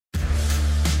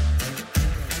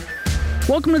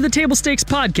Welcome to the Table Stakes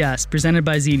Podcast, presented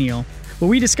by Xenial, where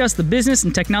we discuss the business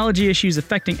and technology issues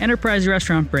affecting enterprise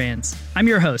restaurant brands. I'm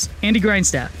your host, Andy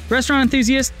Grindstaff, restaurant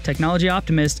enthusiast, technology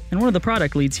optimist, and one of the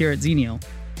product leads here at Xenial.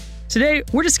 Today,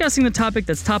 we're discussing the topic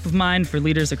that's top of mind for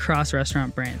leaders across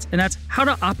restaurant brands, and that's how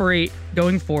to operate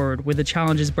going forward with the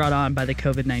challenges brought on by the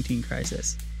COVID-19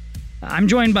 crisis. I'm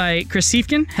joined by Chris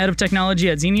Siefken, Head of Technology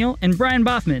at Xenial, and Brian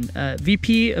Bothman,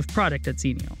 VP of Product at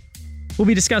Xenial. We'll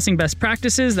be discussing best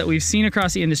practices that we've seen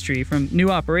across the industry, from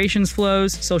new operations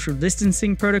flows, social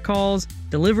distancing protocols,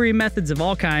 delivery methods of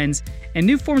all kinds, and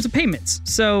new forms of payments.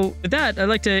 So with that, I'd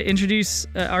like to introduce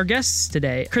our guests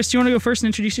today. Chris, do you want to go first and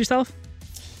introduce yourself?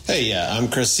 Hey, I'm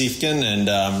Chris Siefken, and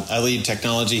I lead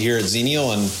technology here at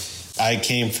Xenial, and I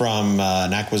came from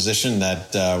an acquisition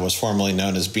that was formerly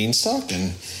known as Beanstalk,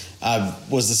 and I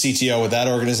was the CTO with that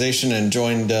organization and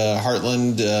joined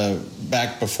Heartland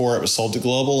back before it was sold to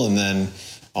Global, and then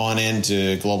on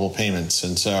into Global Payments.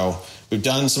 And so we've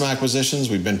done some acquisitions.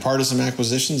 We've been part of some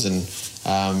acquisitions, and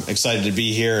excited to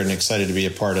be here and excited to be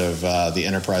a part of the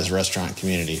enterprise restaurant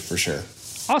community for sure.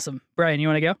 Awesome. Brian, you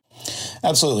want to go?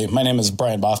 Absolutely. My name is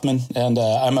Brian Bothman, and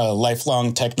I'm a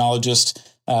lifelong technologist,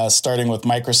 starting with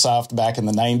Microsoft back in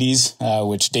the 90s,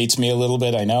 which dates me a little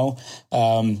bit, I know.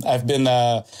 I've been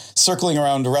circling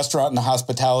around restaurant and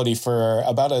hospitality for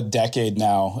about a decade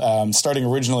now, starting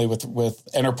originally with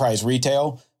enterprise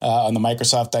retail on the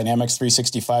Microsoft Dynamics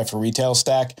 365 for retail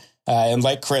stack. And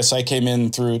like Chris, I came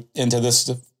into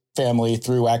this family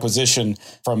through acquisition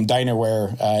from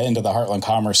Dinerware into the Heartland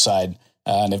Commerce side.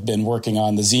 And have been working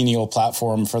on the Xenial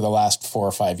platform for the last 4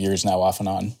 or 5 years now, off and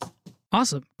on.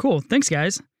 Awesome. Cool. Thanks,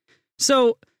 guys.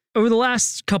 So over the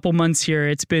last couple months here,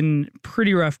 it's been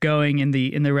pretty rough going in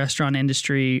the restaurant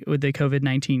industry with the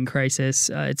COVID-19 crisis.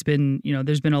 It's been,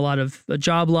 there's been a lot of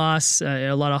job loss,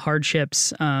 a lot of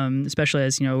hardships, especially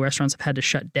as, restaurants have had to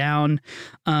shut down,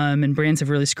 and brands have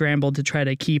really scrambled to try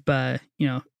to keep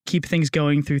things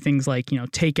going through things like,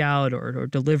 takeout or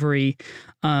delivery.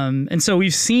 And so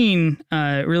we've seen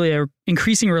really an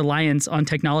increasing reliance on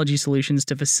technology solutions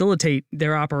to facilitate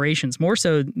their operations more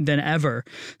so than ever.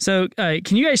 So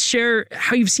can you guys share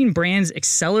how you've seen brands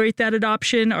accelerate that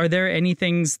adoption? Are there any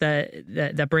things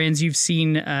that brands you've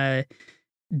seen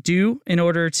do in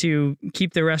order to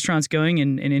keep their restaurants going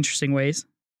in interesting ways?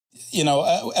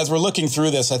 As we're looking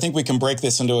through this, I think we can break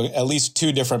this into at least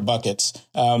 2 different buckets.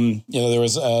 There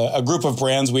was a group of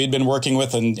brands we had been working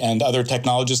with and other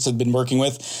technologists had been working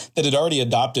with that had already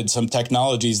adopted some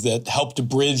technologies that helped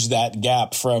bridge that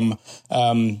gap from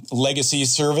legacy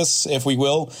service, if we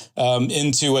will,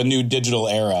 into a new digital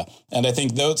era. And I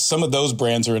think some of those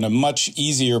brands are in a much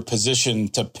easier position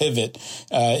to pivot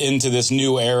into this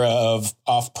new era of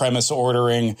off-premise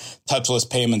ordering, touchless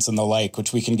payments, and the like,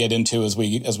 which we can get into as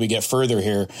we get further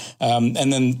here. And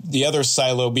then the other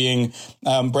silo being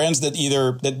brands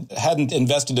that hadn't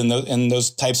invested in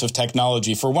those types of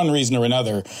technology for one reason or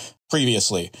another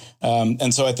previously.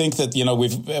 And so I think that,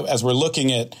 as we're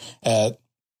looking at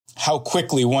how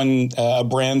quickly a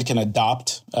brand can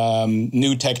adopt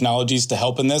new technologies to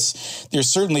help in this, there's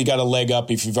certainly got a leg up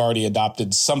if you've already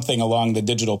adopted something along the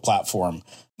digital platform.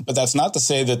 But that's not to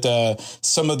say that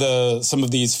some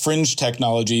of these fringe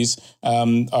technologies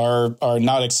are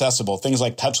not accessible. Things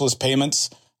like touchless payments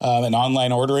and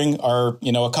online ordering are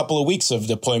a couple of weeks of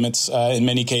deployments in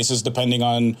many cases, depending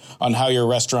on how your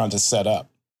restaurant is set up.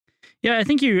 Yeah, I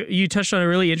think you touched on a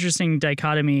really interesting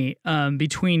dichotomy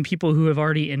between people who have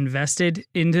already invested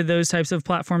into those types of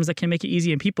platforms that can make it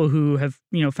easy, and people who have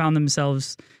found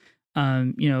themselves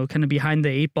kind of behind the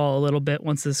 8 ball a little bit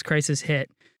once this crisis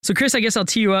hit. So, Chris, I guess I'll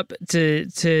tee you up to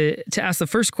ask the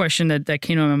first question that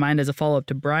came to my mind as a follow-up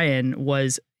to Brian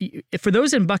was, for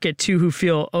those in bucket 2 who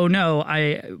feel, oh no,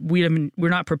 we're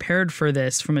not prepared for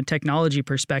this from a technology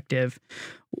perspective,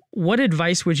 what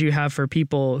advice would you have for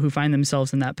people who find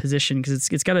themselves in that position? Because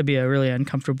it's got to be a really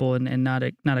uncomfortable and not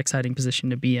exciting position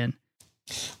to be in.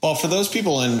 Well, for those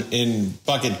people in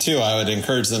bucket 2, I would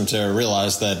encourage them to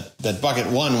realize that bucket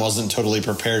 1 wasn't totally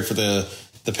prepared for the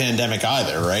pandemic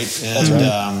either, right? And,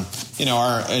 right.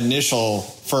 Our initial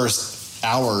first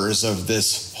hours of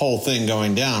this whole thing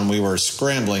going down, we were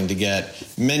scrambling to get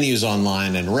menus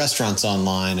online and restaurants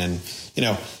online and,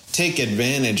 take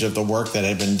advantage of the work that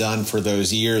had been done for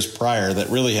those years prior that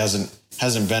really hasn't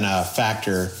been a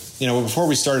factor. Before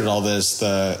we started all this,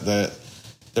 the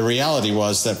reality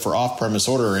was that for off-premise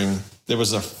ordering, there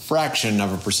was a fraction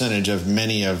of a percentage of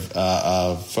many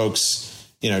of folks'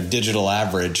 digital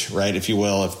average, right, if you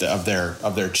will, of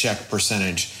their check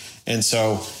percentage. And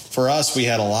so for us, we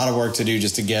had a lot of work to do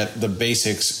just to get the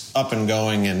basics up and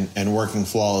going and working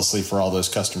flawlessly for all those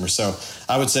customers. So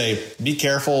I would say be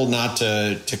careful not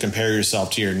to compare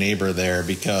yourself to your neighbor there,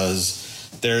 because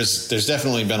there's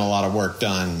definitely been a lot of work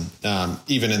done,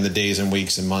 even in the days and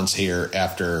weeks and months here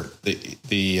after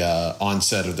the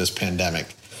onset of this pandemic.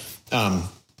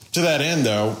 To that end,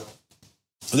 though,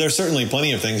 there's certainly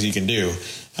plenty of things you can do.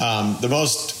 The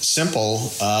most simple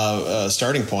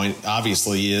starting point,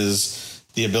 obviously, is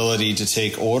the ability to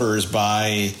take orders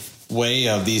by way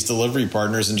of these delivery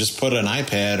partners and just put an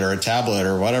iPad or a tablet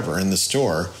or whatever in the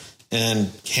store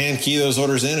and hand key those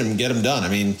orders in and get them done. I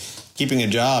mean, keeping a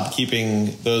job,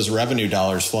 keeping those revenue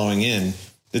dollars flowing in,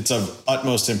 it's of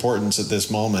utmost importance at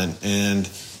this moment. And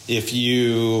if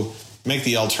you make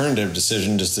the alternative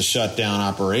decision just to shut down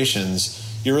operations,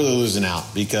 you're really losing out,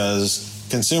 because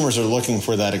consumers are looking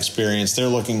for that experience. They're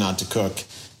looking not to cook.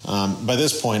 By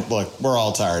this point, look, we're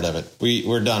all tired of it.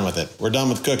 We're done with it. We're done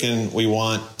with cooking. We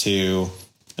want to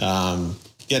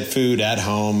get food at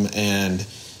home and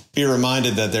be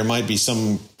reminded that there might be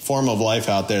some form of life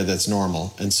out there that's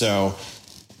normal. And so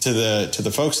to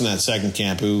the folks in that second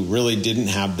camp who really didn't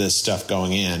have this stuff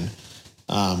going in,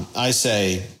 I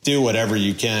say do whatever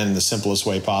you can in the simplest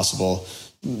way possible.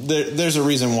 There's a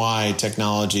reason why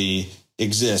technology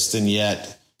exists, and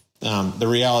yet the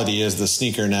reality is the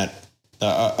SneakerNet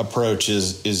approach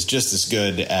is just as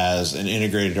good as an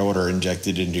integrated order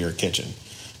injected into your kitchen.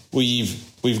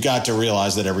 We've got to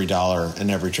realize that every dollar and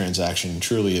every transaction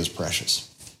truly is precious.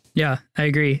 Yeah, I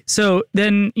agree. So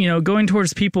then, going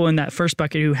towards people in that first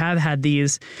bucket who have had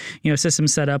these,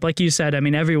 systems set up, like you said, I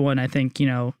mean, everyone, I think,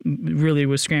 really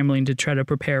was scrambling to try to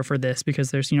prepare for this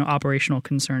because there's, operational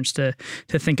concerns to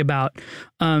think about.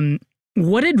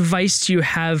 What advice do you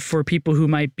have for people who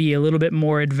might be a little bit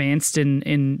more advanced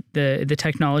in the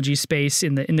technology space,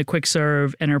 in the quick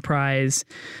serve, enterprise,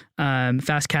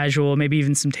 fast casual, maybe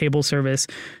even some table service,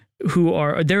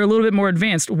 they're a little bit more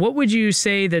advanced? What would you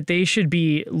say that they should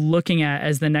be looking at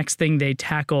as the next thing they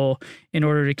tackle in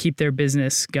order to keep their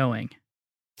business going?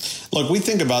 Look, we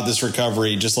think about this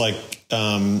recovery just like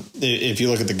if you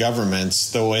look at the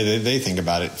governments, the way that they think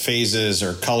about it, phases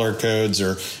or color codes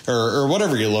or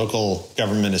whatever your local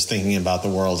government is thinking about the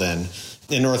world in.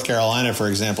 In North Carolina, for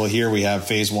example, here we have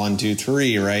phase 1, 2,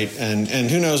 3, right? And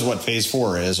who knows what phase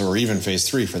 4 is, or even phase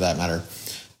 3 for that matter.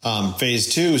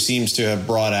 Phase 2 seems to have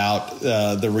brought out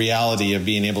the reality of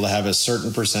being able to have a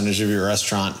certain percentage of your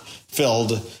restaurant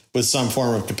filled with some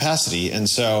form of capacity. And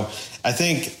so I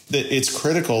think that it's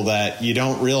critical that you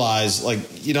don't realize,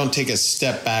 you don't take a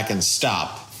step back and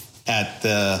stop at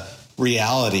the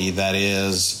reality that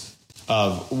is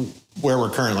of where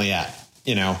we're currently at.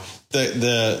 The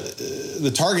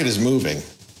target is moving,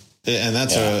 and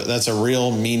that's a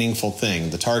real meaningful thing.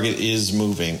 The target is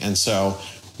moving. And so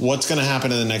what's going to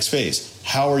happen in the next phase?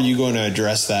 How are you going to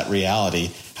address that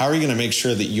reality? How are you going to make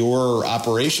sure that your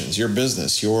operations, your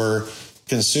business, your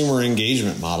consumer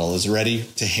engagement model is ready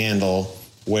to handle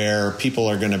where people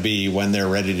are going to be when they're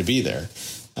ready to be there?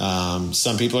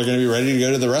 Some people are going to be ready to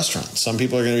go to the restaurant. Some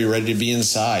people are going to be ready to be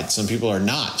inside. Some people are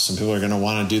not. Some people are going to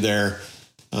want to do their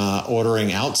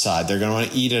ordering outside. They're going to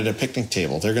want to eat at a picnic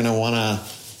table. They're going to want to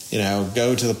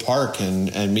go to the park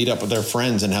and meet up with their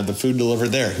friends and have the food delivered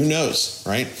there. Who knows,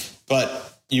 right?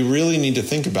 But you really need to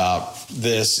think about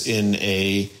this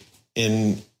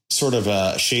in sort of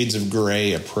a shades of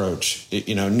gray approach.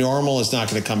 Normal is not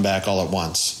going to come back all at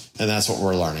once, and that's what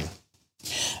we're learning.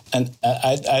 And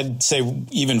I'd say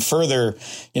even further,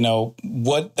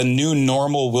 what the new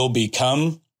normal will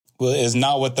become is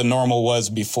not what the normal was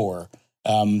before.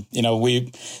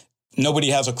 Nobody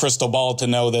has a crystal ball to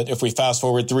know that if we fast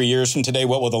forward 3 years from today,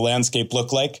 what will the landscape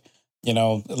look like?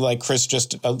 Like Chris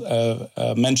just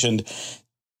mentioned,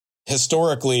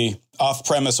 historically,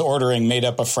 off-premise ordering made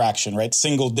up a fraction, right?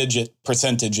 Single-digit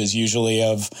percentages usually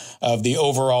of the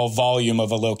overall volume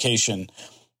of a location.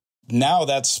 Now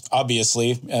that's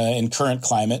obviously in current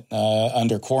climate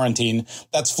under quarantine,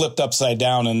 that's flipped upside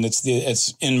down, and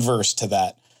it's inverse to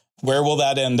that. Where will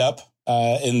that end up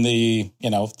in the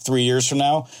 3 years from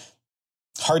now?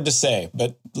 Hard to say,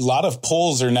 but a lot of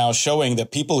polls are now showing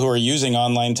that people who are using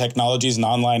online technologies and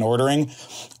online ordering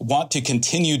want to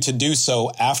continue to do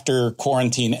so after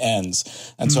quarantine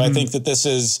ends. And so I think that this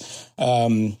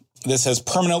has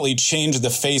permanently changed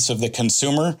the face of the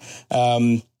consumer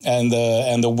and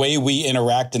the way we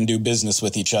interact and do business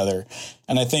with each other.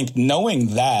 And I think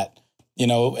knowing that,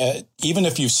 even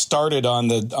if you started on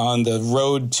the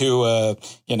road to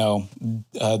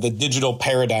the digital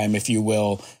paradigm, if you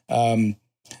will,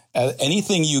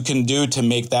 anything you can do to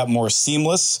make that more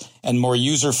seamless and more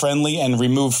user friendly and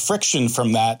remove friction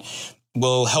from that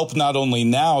will help not only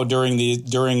now during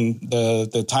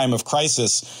the time of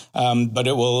crisis, but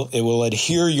it will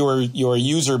adhere your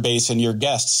user base and your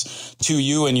guests to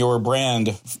you and your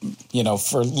brand,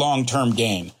 for long-term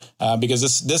gain. Because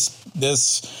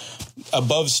this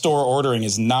above store ordering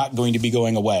is not going to be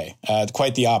going away.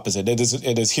 Quite the opposite. It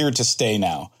is here to stay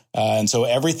now. And so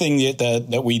everything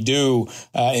that we do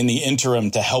in the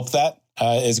interim to help that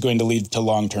is going to lead to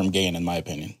long-term gain, in my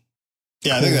opinion.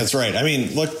 Yeah, I think that's right. I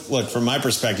mean, look, from my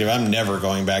perspective, I'm never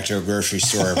going back to a grocery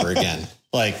store ever again.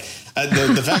 Like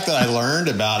the fact that I learned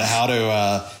about how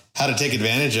to take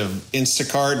advantage of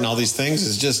Instacart and all these things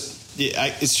is just,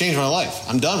 it's changed my life.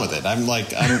 I'm done with it.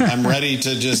 I'm ready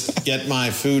to just get my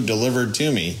food delivered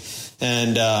to me.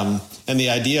 And the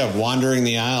idea of wandering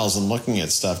the aisles and looking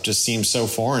at stuff just seems so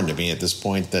foreign to me at this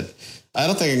point that I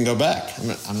don't think I can go back.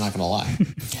 I'm not going to lie.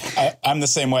 I'm the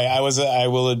same way. I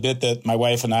will admit that my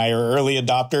wife and I are early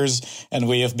adopters, and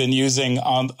we have been using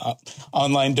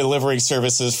online delivery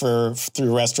services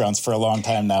through restaurants for a long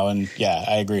time now. And yeah,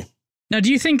 I agree. Now,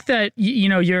 do you think that,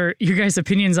 your guys'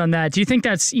 opinions on that, do you think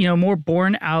that's, more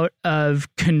born out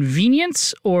of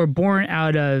convenience or born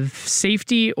out of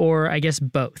safety, or I guess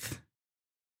both?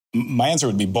 My answer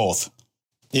would be both.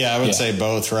 Yeah, I would say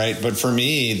both, right? But for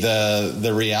me,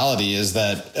 the reality is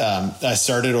that I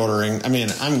started ordering. I mean,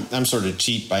 I'm sort of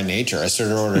cheap by nature. I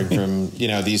started ordering from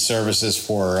these services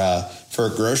for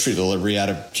grocery delivery out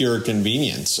of pure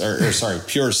convenience,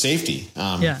 pure safety.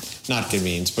 Not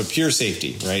convenience, but pure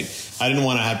safety, right? I didn't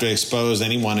want to have to expose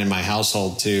anyone in my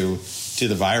household to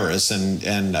the virus,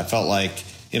 and I felt like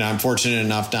I'm fortunate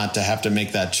enough not to have to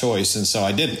make that choice, and so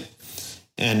I didn't.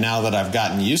 And now that I've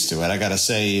gotten used to it, I got to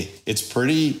say it's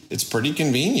pretty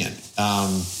convenient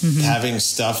having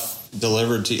stuff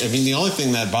delivered to you. I mean, the only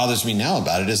thing that bothers me now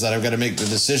about it is that I've got to make the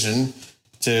decision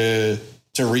to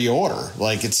reorder.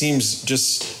 Like, it seems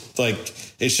just like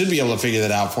it should be able to figure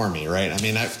that out for me, right? I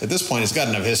mean, at this point, it's got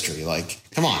enough history. Like,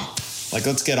 come on,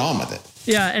 let's get on with it.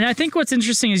 Yeah, and I think what's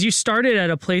interesting is you started at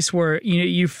a place where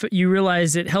you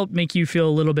realized it helped make you feel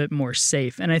a little bit more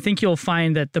safe. And I think you'll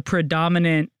find that the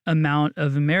predominant amount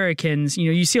of Americans,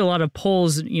 you see a lot of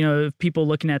polls, of people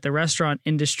looking at the restaurant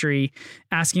industry,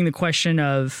 asking the question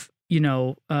of,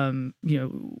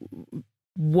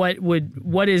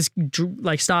 what is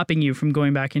like stopping you from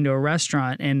going back into a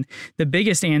restaurant, and the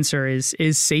biggest answer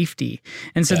is safety.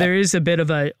 And so there is a bit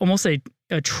of almost a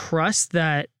trust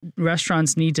that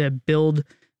restaurants need to build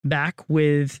back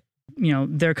with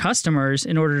their customers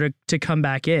in order to come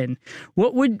back in.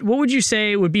 What would you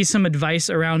say would be some advice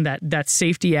around that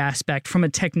safety aspect from a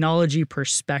technology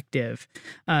perspective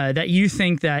that you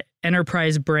think that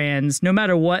enterprise brands, no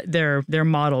matter what their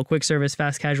model, quick service,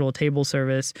 fast casual, table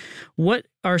service, what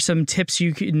are some tips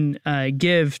you can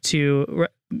give to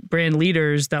brand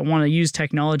leaders that want to use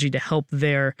technology to help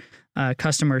their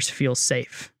customers feel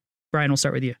safe? Brian, we'll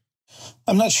start with you.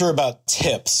 I'm not sure about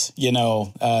tips,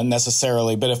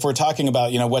 necessarily, but if we're talking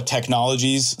about, what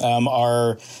technologies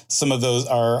are, some of those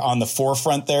are on the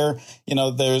forefront there.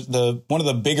 There's one of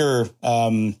the bigger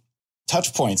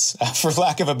touch points, for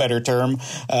lack of a better term,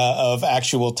 of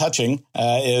actual touching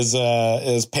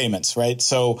is payments, right?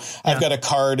 So I've got a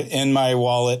card in my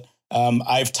wallet.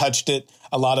 I've touched it.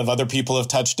 A lot of other people have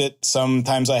touched it.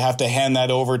 Sometimes I have to hand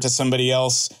that over to somebody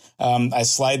else. I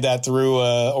slide that through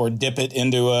or dip it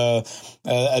into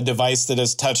a device that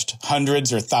has touched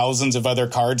hundreds or thousands of other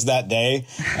cards that day,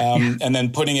 and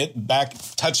then putting it back,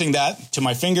 touching that to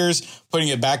my fingers, putting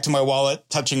it back to my wallet,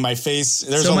 touching my face.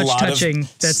 There's so a much lot touching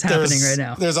that's happening right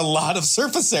now. There's a lot of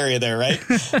surface area there, right?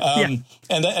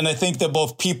 And I think that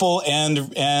both people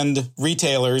and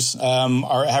retailers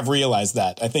have realized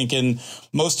that. I think in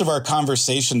most of our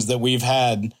conversations that we've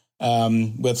had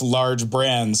with large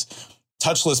brands,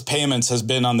 touchless payments has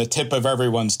been on the tip of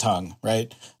everyone's tongue,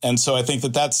 right? And so I think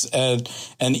that that's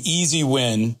an easy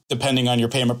win, depending on your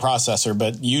payment processor.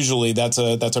 But usually that's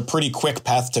a pretty quick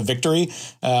path to victory,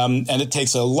 and it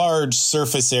takes a large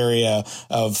surface area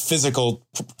of physical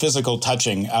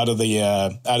touching out of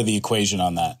the equation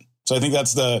on that. So I think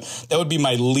that would be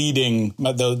my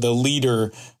the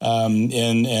leader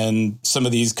in some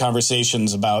of these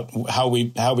conversations about how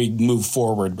we move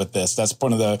forward with this. That's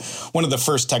one of the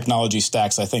first technology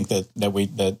stacks I think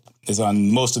that is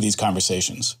on most of these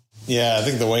conversations. Yeah, I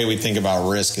think the way we think about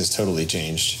risk has totally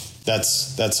changed.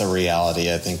 That's a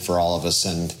reality, I think, for all of us.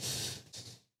 And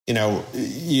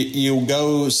you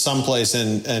go someplace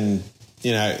and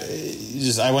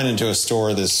I went into a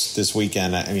store this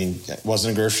weekend. I mean, it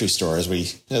wasn't a grocery store as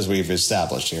we've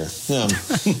established here.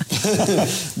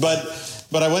 But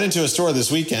But I went into a store this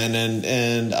weekend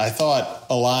and I thought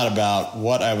a lot about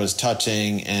what I was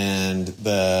touching and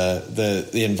the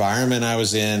environment I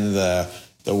was in, the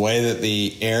way that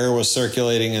the air was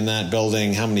circulating in that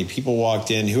building, how many people walked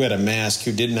in, who had a mask,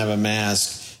 who didn't have a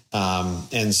mask.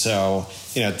 And so,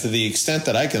 to the extent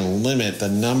that I can limit the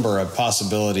number of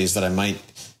possibilities that I might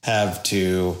have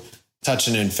to touch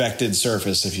an infected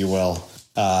surface, if you will,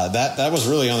 that was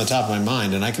really on the top of my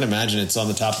mind. And I can imagine it's on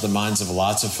the top of the minds of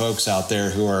lots of folks out there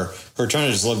who are trying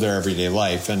to just live their everyday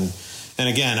life. And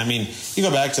again, I mean, you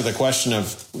go back to the question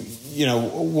of,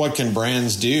 what can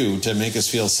brands do to make us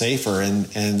feel safer?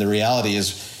 And the reality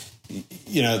is,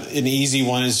 an easy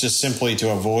one is just simply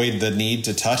to avoid the need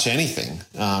to touch anything.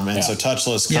 So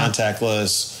touchless,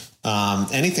 contactless,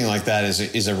 anything like that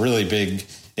is a really big,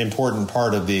 important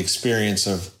part of the experience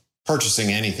of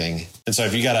purchasing anything. And so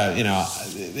if you got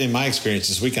in my experience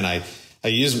this weekend, I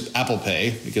used Apple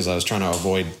Pay because I was trying to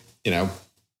avoid,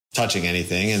 touching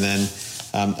anything. And then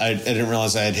I didn't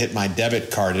realize I had hit my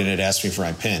debit card and it asked me for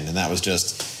my PIN. And that was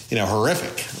just,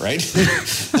 horrific, right?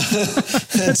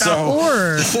 and so,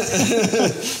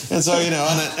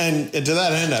 and to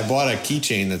that end, I bought a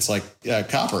keychain that's like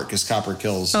copper because copper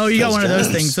kills. Oh, you got one germs. of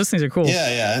those things. Those things are cool.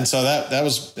 Yeah. And so that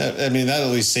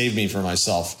at least saved me for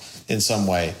myself in some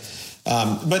way.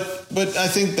 But I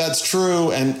think that's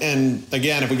true. And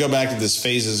again, if we go back to this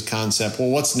phases concept, well,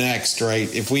 what's next, right?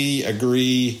 If we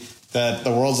agree that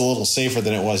the world's a little safer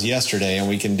than it was yesterday and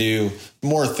we can do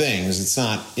more things, it's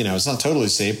not totally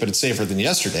safe, but it's safer than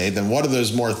yesterday, then what are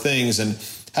those more things? And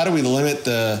how do we limit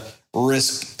the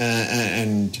risk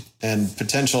and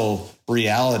potential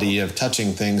reality of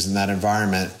touching things in that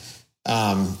environment?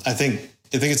 I think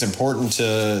it's important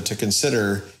to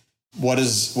consider what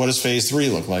does phase 3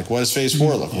 look like? What does phase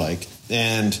 4 look like?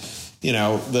 And,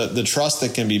 the trust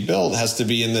that can be built has to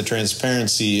be in the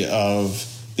transparency of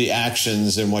the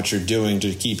actions and what you're doing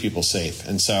to keep people safe.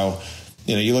 And so,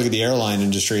 you look at the airline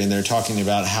industry and they're talking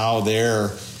about how they're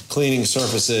cleaning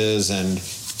surfaces and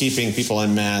keeping people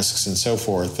in masks and so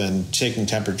forth and taking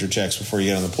temperature checks before you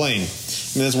get on the plane.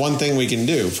 I mean, that's one thing we can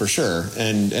do for sure.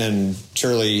 And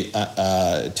surely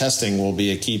testing will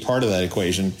be a key part of that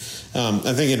equation.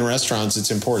 I think in restaurants, it's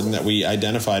important that we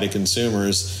identify to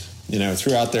consumers,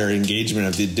 throughout their engagement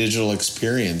of the digital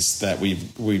experience that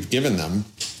we've given them,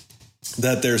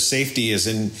 that their safety is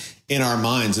in our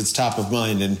minds. It's top of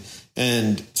mind.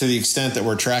 And to the extent that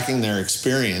we're tracking their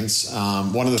experience,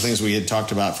 one of the things we had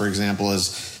talked about, for example,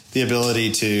 is the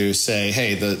ability to say,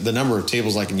 hey, the number of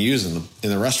tables I can use in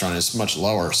the restaurant is much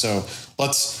lower. So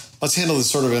let's handle this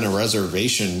sort of in a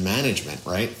reservation management,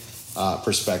 right,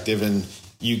 perspective. And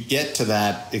you get to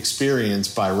that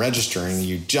experience by registering.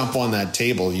 You jump on that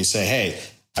table. You say, hey,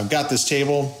 I've got this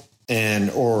table.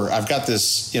 Or I've got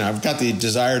this, I've got the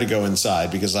desire to go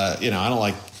inside because I don't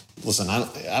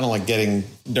like getting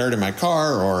dirt in my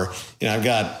car, or, I've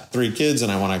got 3 kids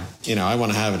and I want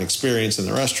to have an experience in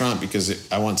the restaurant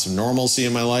because I want some normalcy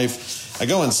in my life. I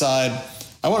go inside.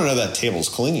 I want to know that table's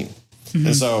clean. Mm-hmm.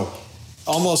 And so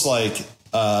almost like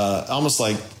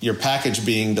your package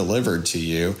being delivered to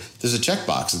you, there's a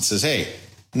checkbox that says, hey,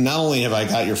 not only have I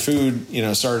got your food,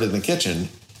 started in the kitchen,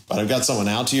 but I've got someone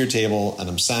out to your table and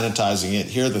I'm sanitizing it.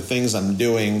 Here are the things I'm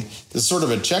doing. There's sort of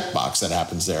a checkbox that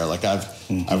happens there. Like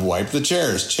I've wiped the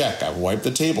chairs, check. I've wiped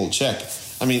the table, check.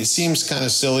 I mean, it seems kind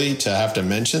of silly to have to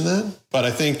mention that, but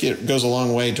I think it goes a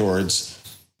long way towards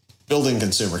building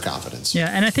consumer confidence. Yeah,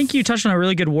 and I think you touched on a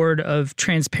really good word of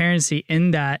transparency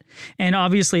in that. And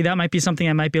obviously that might be something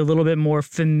that might be a little bit more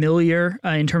familiar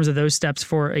in terms of those steps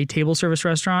for a table service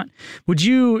restaurant. Do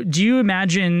you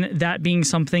imagine that being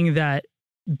something that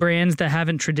brands that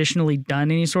haven't traditionally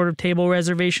done any sort of table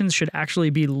reservations should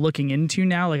actually be looking into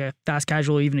now, like a fast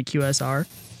casual, even a QSR?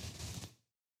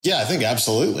 Yeah, I think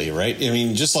absolutely, right? I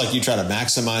mean, just like you try to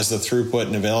maximize the throughput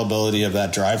and availability of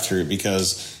that drive-through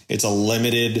because it's a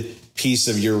limited piece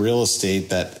of your real estate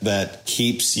that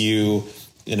keeps you,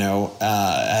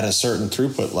 at a certain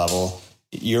throughput level.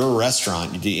 Your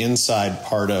restaurant, the inside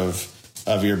part of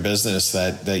your business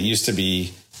that used to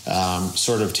be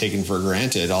sort of taken for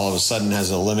granted, all of a sudden has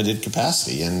a limited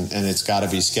capacity, and it's got to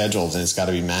be scheduled and it's got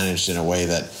to be managed in a way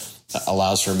that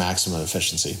allows for maximum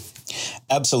efficiency.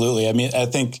 Absolutely. I mean, I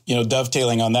think,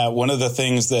 dovetailing on that, one of the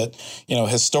things that,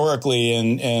 historically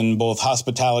in both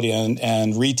hospitality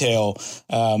and retail,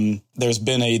 there's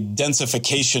been a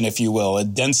densification, if you will, a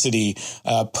density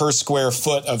per square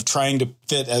foot of trying to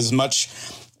fit as much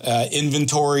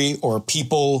inventory or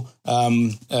people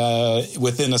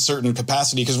within a certain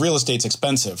capacity, because real estate's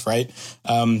expensive, right?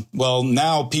 Well,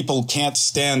 now people can't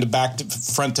stand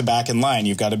front to back in line.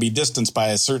 You've got to be distanced by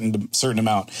a certain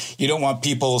amount. You don't want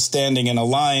people standing in a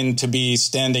line to be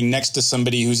standing next to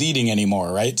somebody who's eating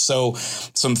anymore, right? So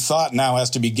some thought now has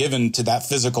to be given to that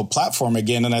physical platform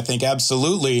again. And I think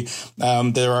absolutely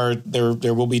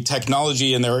there will be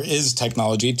technology, and there is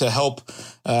technology to help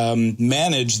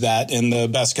manage that in the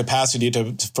best capacity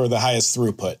for the highest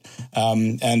throughput.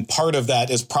 And part of that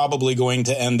is probably going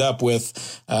to end up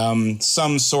with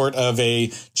some sort of a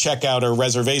checkout or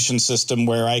reservation system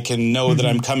where I can know that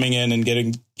I'm coming in and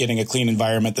getting a clean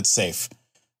environment that's safe.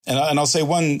 And I'll say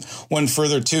one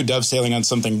further too, dovetailing on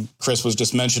something Chris was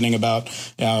just mentioning about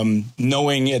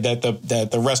knowing that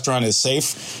the restaurant is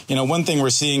safe. One thing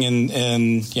we're seeing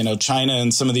in China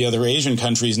and some of the other Asian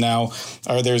countries now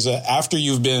after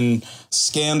you've been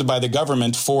scanned by the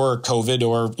government for COVID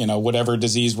or whatever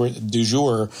disease du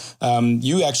jour,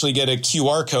 you actually get a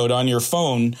QR code on your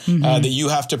phone that you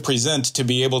have to present to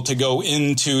be able to go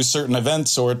into certain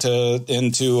events or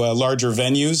into larger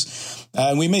venues.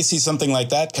 And we may see something like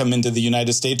that come into the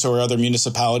United States or other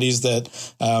municipalities that,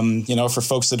 for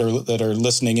folks that are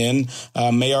listening in,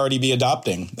 may already be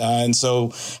adopting. And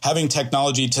so having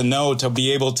technology to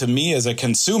be able to, me as a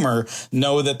consumer,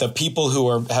 know that the people who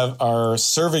are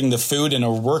serving the food and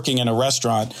are working in a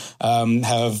restaurant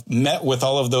have met with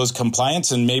all of those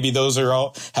compliance, and maybe those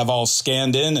have all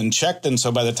scanned in and checked. And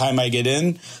so by the time I get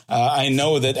in, I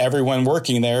know that everyone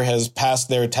working there has passed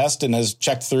their test and has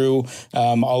checked through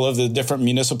all of the different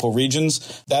municipal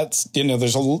regions. That's,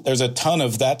 there's a ton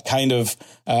of that kind of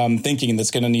thinking that's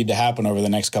going to need to happen over the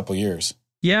next couple of years.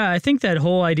 Yeah, I think that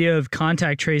whole idea of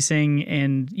contact tracing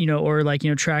and,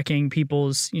 tracking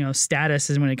people's, status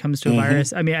when it comes to a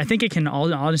virus. I mean, I think it can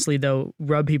honestly, though,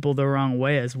 rub people the wrong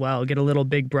way as well, get a little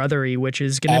big brothery, which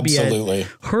is going to be a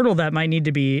hurdle that might need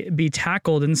to be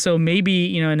tackled. And so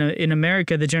maybe, in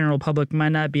America, the general public might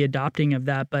not be adopting of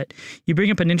that. But you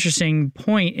bring up an interesting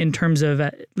point in terms of,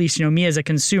 at least, me as a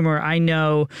consumer, I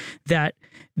know that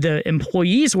the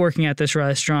employees working at this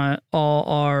restaurant all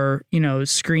are,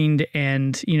 screened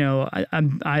and,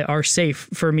 are safe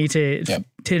for me to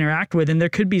interact with. And there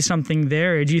could be something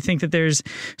there. Do you think that there's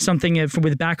something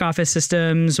with back office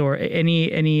systems or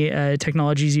any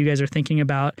technologies you guys are thinking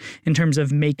about in terms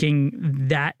of making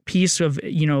that piece of,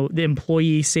 the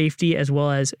employee safety, as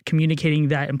well as communicating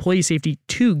that employee safety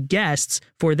to guests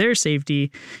for their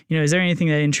safety? Is there anything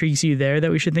that intrigues you there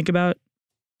that we should think about?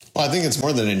 Well, I think it's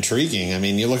more than intriguing. I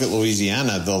mean, you look at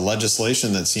Louisiana, the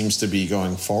legislation that seems to be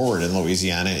going forward in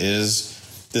Louisiana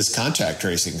is this contact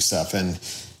tracing stuff. And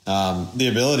the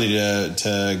ability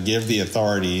to give the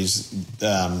authorities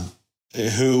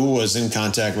who was in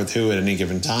contact with who at any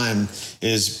given time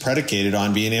is predicated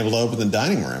on being able to open the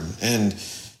dining room. And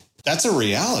that's a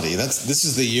reality. This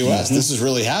is the U.S. This is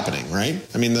really happening, right?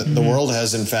 I mean, the world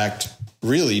has, in fact,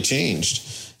 really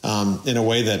changed in a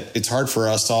way that it's hard for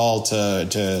us all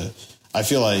to, I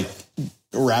feel like,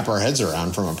 wrap our heads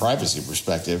around from a privacy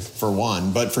perspective, for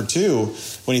one. But for two,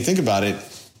 when you think about it,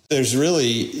 it's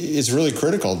really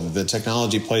critical that the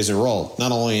technology plays a role,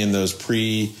 not only in those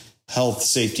pre-health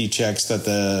safety checks that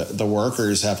the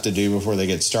workers have to do before they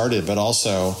get started, but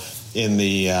also in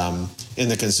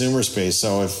the consumer space.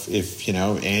 So if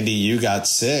Andy, you got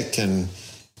sick and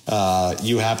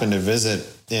you happen to visit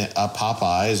a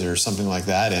Popeyes or something like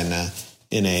that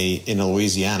in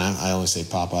Louisiana, I always say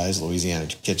Popeyes, Louisiana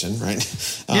Kitchen, right?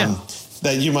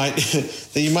 That you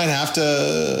might have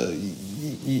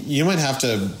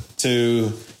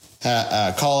to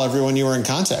call everyone you were in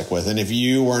contact with. And if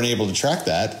you weren't able to track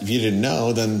that, if you didn't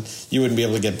know, then you wouldn't be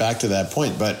able to get back to that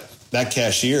point. But that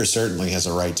cashier certainly has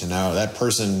a right to know. That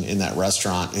person in that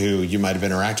restaurant who you might have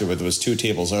interacted with was 2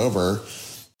 tables over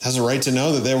has a right to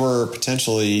know that they were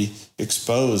potentially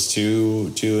exposed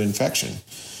to infection.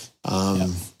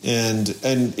 And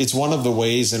it's one of the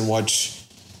ways in which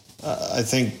I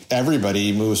think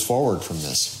everybody moves forward from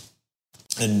this.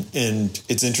 And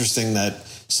it's interesting that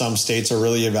some states are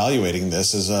really evaluating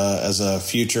this as a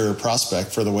future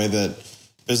prospect for the way that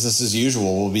business as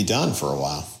usual will be done for a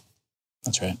while.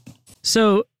 That's right.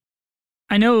 So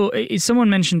I know someone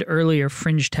mentioned earlier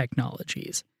fringe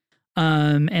technologies.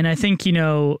 And I think,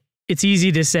 it's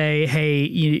easy to say,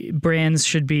 hey, brands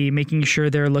should be making sure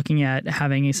they're looking at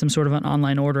having some sort of an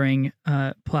online ordering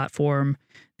platform.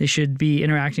 They should be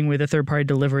interacting with a third-party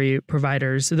delivery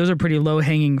providers. So those are pretty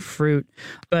low-hanging fruit.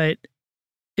 But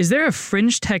is there a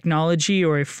fringe technology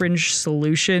or a fringe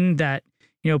solution that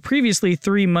previously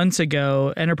 3 months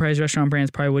ago, enterprise restaurant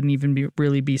brands probably wouldn't even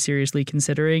really be seriously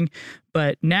considering.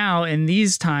 But now in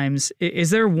these times,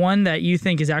 is there one that you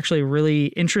think is actually really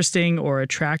interesting or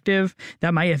attractive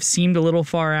that might have seemed a little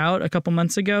far out a couple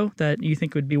months ago that you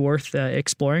think would be worth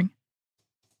exploring?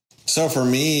 So for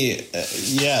me,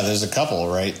 there's a couple,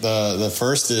 right? The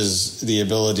first is the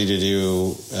ability to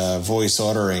do voice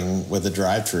ordering with a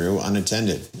drive-through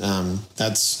unattended.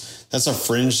 That's a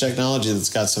fringe technology that's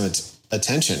got some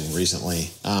attention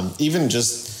recently. Even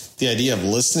just the idea of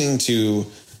listening to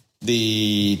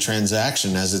the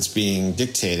transaction as it's being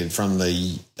dictated from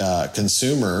the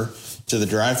consumer to the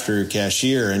drive-through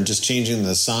cashier and just changing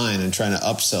the sign and trying to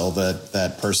upsell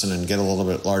that person and get a little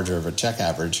bit larger of a check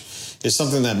average is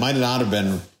something that might not have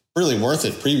been really worth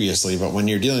it previously. But when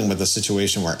you're dealing with a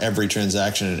situation where every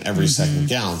transaction and every second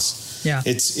counts,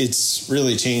 it's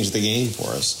really changed the game for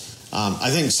us.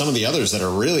 I think some of the others that are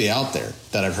really out there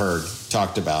that I've heard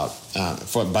talked about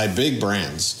by big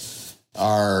brands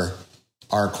are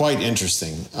quite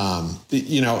interesting.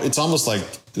 It's almost like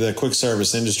the quick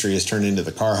service industry has turned into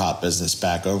the car hop business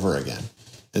back over again.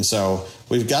 And so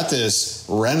we've got this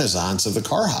renaissance of the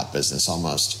car hop business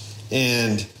almost.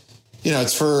 And,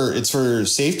 it's for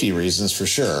safety reasons for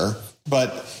sure.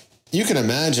 But you can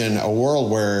imagine a world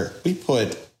where we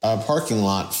put a parking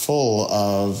lot full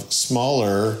of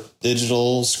smaller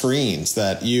digital screens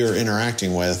that you're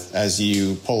interacting with as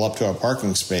you pull up to a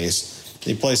parking space.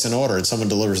 You place an order and someone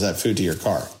delivers that food to your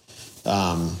car.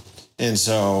 And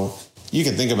so you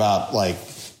can think about like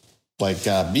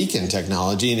beacon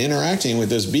technology and interacting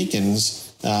with those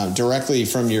beacons directly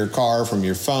from your car, from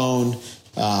your phone,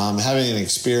 having an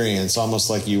experience almost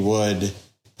like you would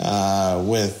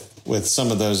with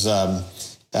some of those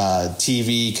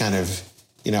TV kind of,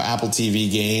 Apple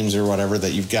TV games or whatever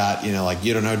that you've got, like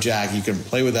You Don't Know Jack, you can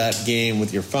play with that game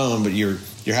with your phone, but you're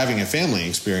having a family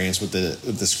experience with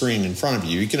the screen in front of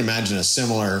you. You can imagine a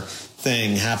similar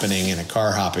thing happening in a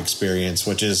car hop experience,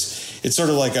 which is, it's sort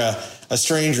of like a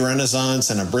strange renaissance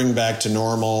and a bring back to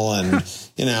normal. And,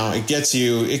 it gets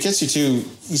you to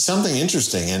something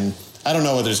interesting. And I don't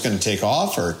know whether it's going to take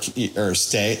off or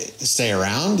stay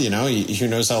around, who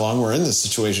knows how long we're in this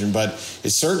situation, but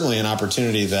it's certainly an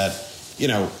opportunity that,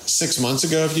 6 months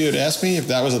ago, if you had asked me if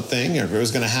that was a thing or if it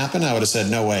was going to happen, I would have said,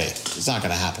 no way, it's not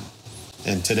going to happen.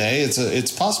 And today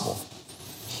it's possible.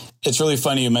 It's really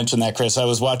funny you mentioned that, Chris. I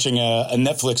was watching a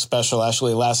Netflix special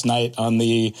actually last night on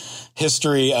the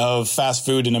history of fast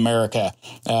food in America,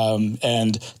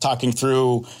 and talking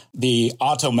through the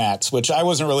automats, which I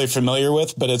wasn't really familiar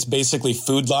with, but it's basically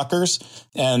food lockers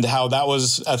and how that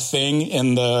was a thing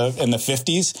in the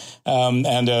 50s,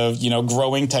 and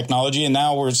growing technology. And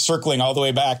now we're circling all the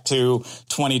way back to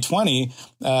 2020,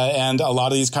 and a lot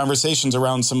of these conversations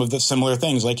around some of the similar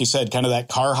things, like you said, kind of that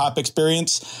car hop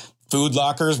experience. Food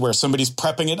lockers where somebody's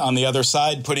prepping it on the other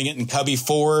side, putting it in cubby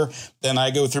 4. Then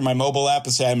I go through my mobile app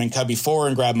and say I'm in cubby 4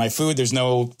 and grab my food. There's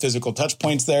no physical touch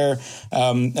points there.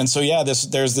 And so,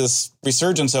 there's this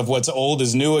resurgence of what's old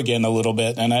is new again a little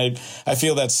bit. And I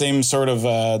feel that same sort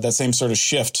of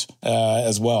shift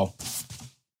as well.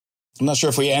 I'm not sure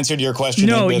if we answered your question.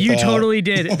 No, you totally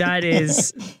did.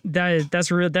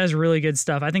 That's really good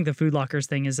stuff. I think the food lockers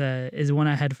thing is one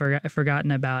I had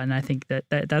forgotten about, and I think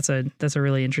that's a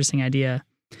really interesting idea.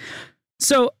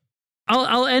 So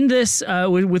I'll end this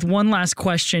with one last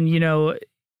question.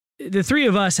 The three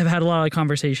of us have had a lot of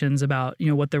conversations about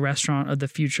what the restaurant of the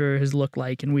future has looked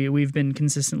like, and we've been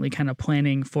consistently kind of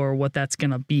planning for what that's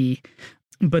going to be.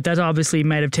 But that obviously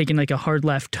might have taken like a hard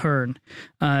left turn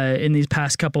in these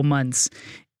past couple months.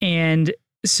 And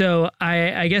so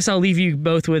I guess I'll leave you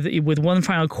both with one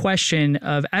final question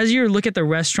of, as you look at the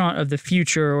restaurant of the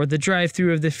future or the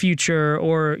drive-through of the future,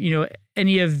 or,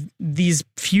 any of these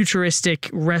futuristic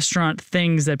restaurant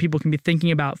things that people can be thinking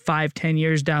about 5-10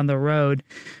 years down the road,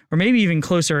 or maybe even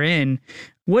closer in,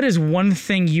 what is one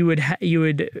thing you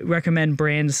would recommend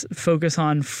brands focus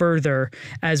on further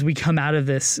as we come out of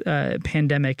this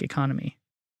pandemic economy?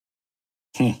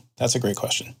 That's a great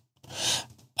question.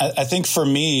 I think for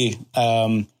me,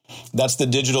 that's the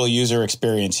digital user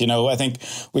experience. I think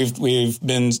we've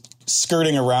been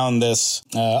skirting around this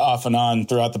off and on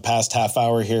throughout the past half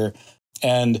hour here,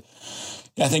 and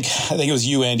I think it was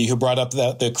you, Andy, who brought up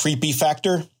the creepy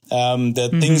factor. That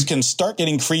things can start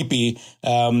getting creepy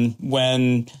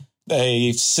when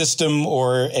a system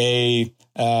or a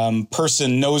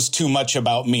person knows too much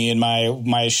about me and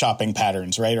my shopping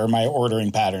patterns, right, or my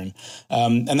ordering pattern.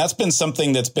 And that's been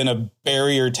something that's been a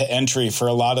barrier to entry for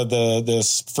a lot of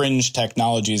this fringe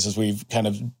technologies, as we've kind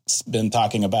of been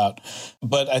talking about.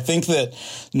 But I think that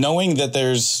knowing that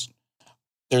there's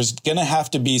there's going to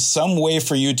have to be some way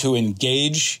for you to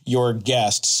engage your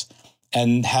guests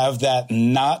and have that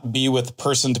not be with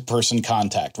person-to-person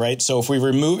contact, right? So if we're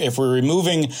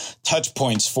removing touch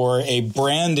points for a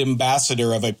brand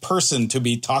ambassador of a person to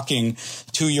be talking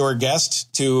to your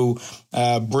guest to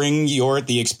bring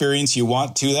the experience you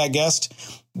want to that guest,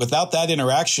 without that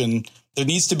interaction, there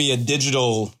needs to be a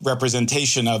digital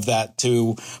representation of that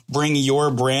to bring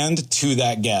your brand to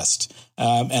that guest.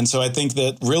 And so I think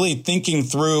that really thinking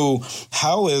through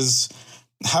how is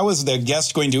the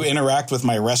guest going to interact with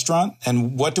my restaurant,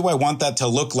 and what do I want that to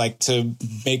look like to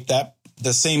make that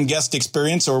the same guest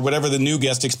experience or whatever the new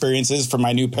guest experience is for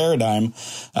my new paradigm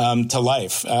to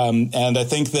life. And I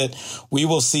think that we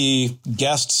will see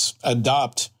guests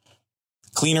adopt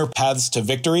cleaner paths to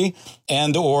victory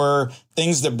and or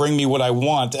things that bring me what I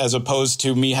want as opposed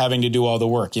to me having to do all the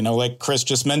work. You know, like Chris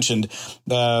just mentioned,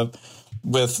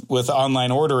 with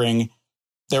online ordering,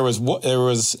 there was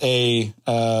a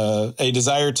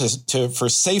desire for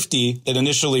safety that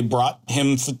initially brought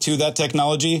him to that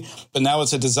technology, but now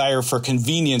it's a desire for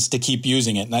convenience to keep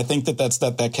using it. And I think that's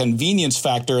that convenience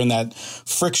factor and that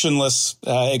frictionless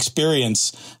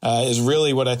experience is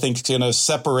really what I think is going to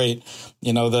separate.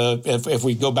 You know, if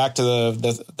we go back to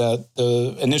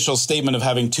the initial statement of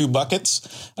having two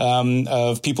buckets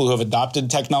of people who have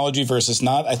adopted technology versus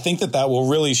not, I think that will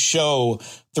really show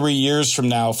 3 years from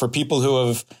now for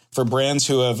brands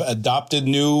who have adopted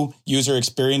new user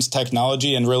experience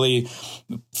technology and really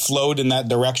flowed in that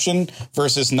direction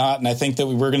versus not. And I think that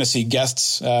we're going to see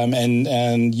guests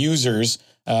and users,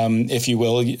 if you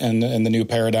will, in the new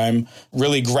paradigm,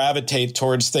 really gravitate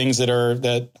towards things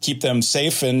that keep them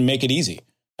safe and make it easy.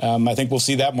 I think we'll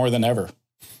see that more than ever.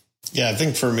 Yeah, I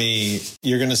think for me,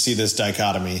 you're going to see this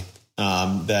dichotomy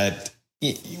that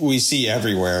we see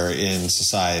everywhere in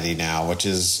society now, which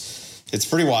is, it's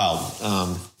pretty wild.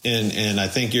 And I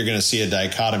think you're going to see a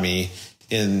dichotomy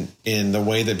in the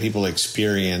way that people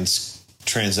experience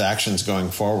transactions going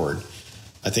forward.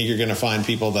 I think you're going to find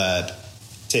people that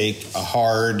take a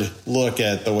hard look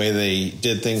at the way they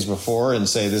did things before and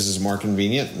say, this is more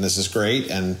convenient and this is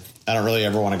great, and I don't really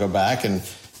ever want to go back. And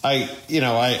I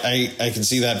can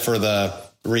see that for the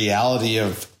reality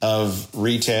of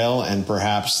retail and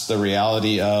perhaps the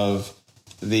reality of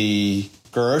the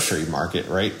grocery market,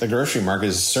 right? The grocery market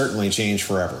has certainly changed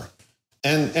forever.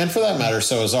 And for that matter,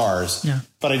 so is ours. Yeah.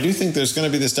 But I do think there's going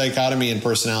to be this dichotomy in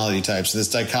personality types, this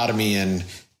dichotomy in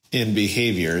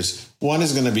behaviors. One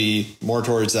is going to be more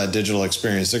towards that digital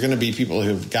experience. They're going to be people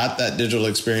who've got that digital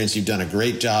experience. You've done a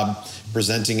great job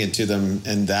presenting it to them,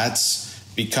 and that's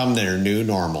become their new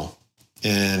normal.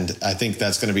 And I think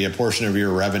that's going to be a portion of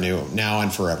your revenue now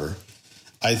and forever.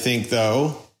 I think,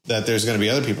 though, that there's going to be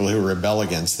other people who rebel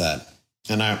against that.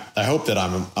 And I hope that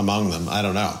I'm among them. I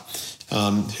don't know.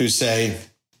 Who say,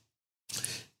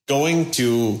 going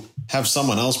to have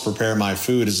someone else prepare my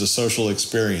food is a social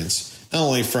experience, not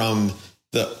only from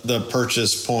the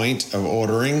purchase point of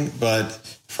ordering, but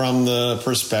from the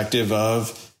perspective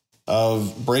of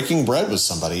breaking bread with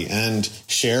somebody and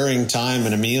sharing time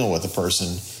in a meal with a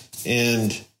person.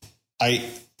 And I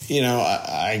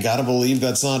got to believe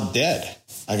that's not dead.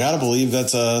 I got to believe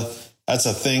that's a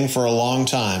thing for a long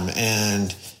time.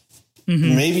 And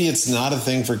maybe it's not a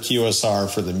thing for QSR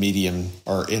for the medium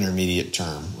or intermediate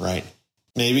term, right?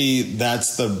 Maybe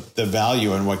that's the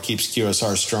value and what keeps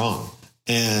QSR strong.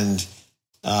 And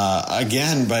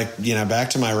again, back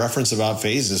to my reference about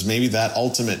phases, maybe that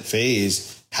ultimate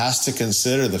phase has to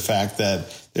consider the fact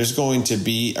that there's going to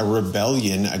be a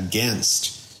rebellion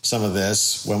against some of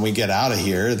this when we get out of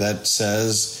here that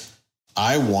says,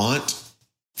 I want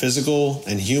physical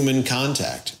and human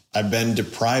contact. I've been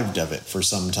deprived of it for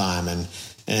some time,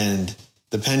 and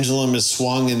the pendulum is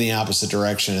swung in the opposite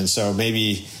direction. And so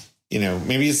maybe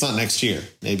it's not next year.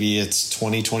 Maybe it's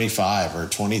 2025 or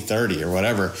 2030 or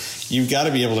whatever. You've got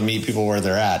to be able to meet people where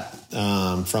they're at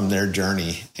from their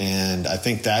journey. And I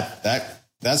think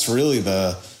that's really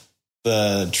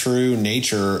the true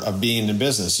nature of being in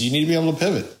business. You need to be able to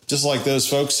pivot, just like those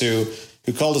folks who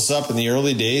called us up in the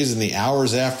early days and the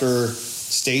hours after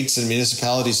states and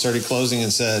municipalities started closing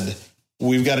and said,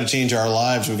 we've got to change our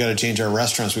lives. We've got to change our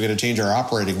restaurants. We've got to change our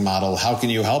operating model. How can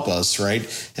you help us?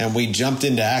 Right. And we jumped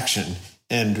into action,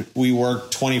 and we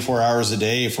worked 24 hours a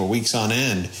day for weeks on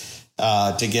end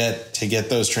to get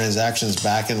those transactions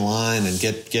back in line and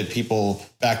get people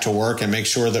back to work and make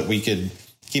sure that we could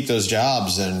keep those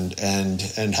jobs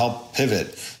and help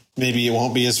pivot. Maybe it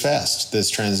won't be as fast, this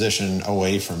transition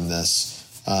away from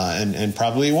this, and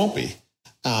probably it won't be.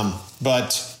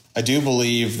 But I do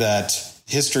believe that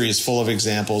history is full of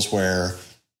examples where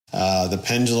the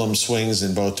pendulum swings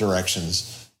in both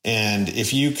directions. And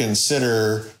if you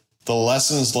consider the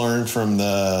lessons learned from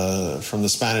the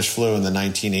Spanish flu in the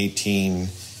 1918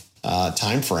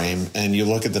 timeframe, and you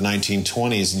look at the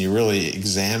 1920s and you really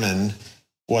examine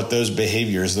what those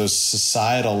behaviors, those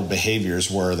societal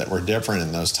behaviors were that were different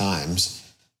in those times.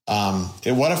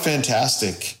 What a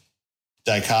fantastic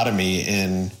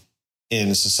dichotomy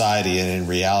in society and in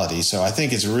reality. So I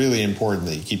think it's really important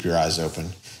that you keep your eyes open.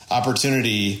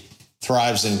 Opportunity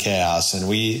thrives in chaos, and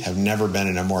we have never been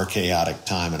in a more chaotic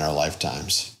time in our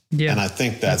lifetimes. Yeah, and I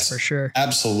think that's for sure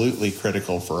absolutely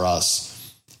critical for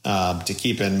us to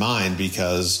keep in mind,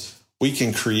 because we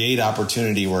can create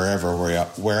opportunity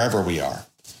wherever we are,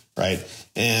 right?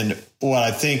 And what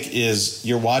I think is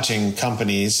you're watching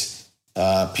companies,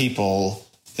 people,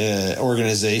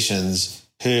 organizations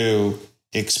who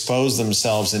expose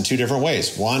themselves in two different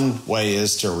ways. One way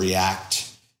is to react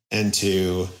and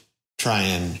to try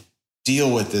and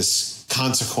deal with this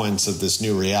consequence of this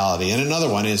new reality. And another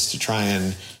one is to try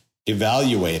and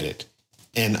evaluate it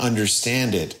and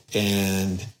understand it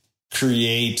and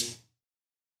create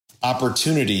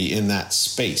opportunity in that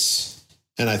space.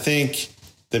 And I think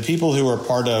the people who are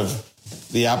part of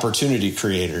the opportunity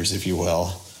creators, if you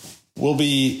will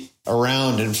be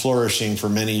around and flourishing for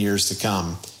many years to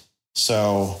come.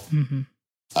 So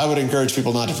I would encourage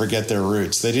people not to forget their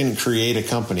roots. They didn't create a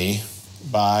company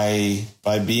by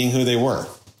being who they were.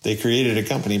 They created a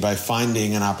company by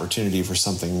finding an opportunity for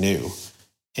something new.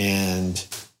 And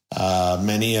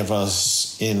many of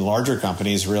us in larger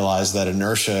companies realize that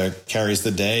inertia carries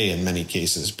the day in many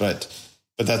cases, but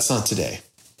that's not today.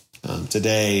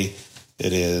 Today,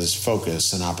 it is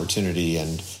focus and opportunity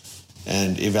and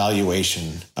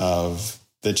evaluation of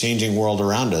the changing world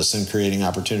around us and creating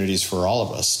opportunities for all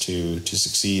of us to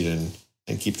succeed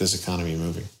and keep this economy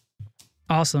moving.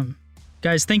 Awesome.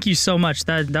 Guys, thank you so much.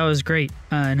 That was great.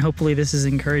 And hopefully this is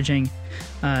encouraging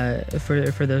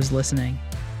for those listening.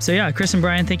 So yeah, Chris and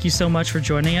Brian, thank you so much for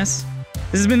joining us.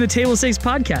 This has been the Table Stakes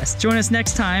Podcast. Join us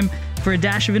next time for a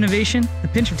dash of innovation, a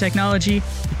pinch of technology,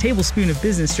 a tablespoon of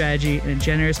business strategy, and a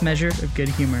generous measure of good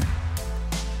humor.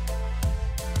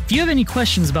 If you have any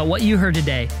questions about what you heard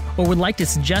today, or would like to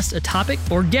suggest a topic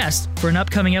or guest for an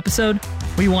upcoming episode,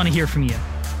 we want to hear from you.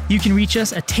 You can reach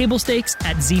us at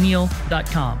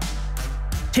tablestakes@xenial.com.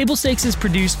 Table Stakes is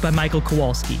produced by Michael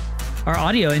Kowalski. Our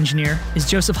audio engineer is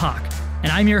Joseph Hawk,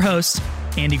 and I'm your host,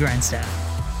 Andy Grindstaff.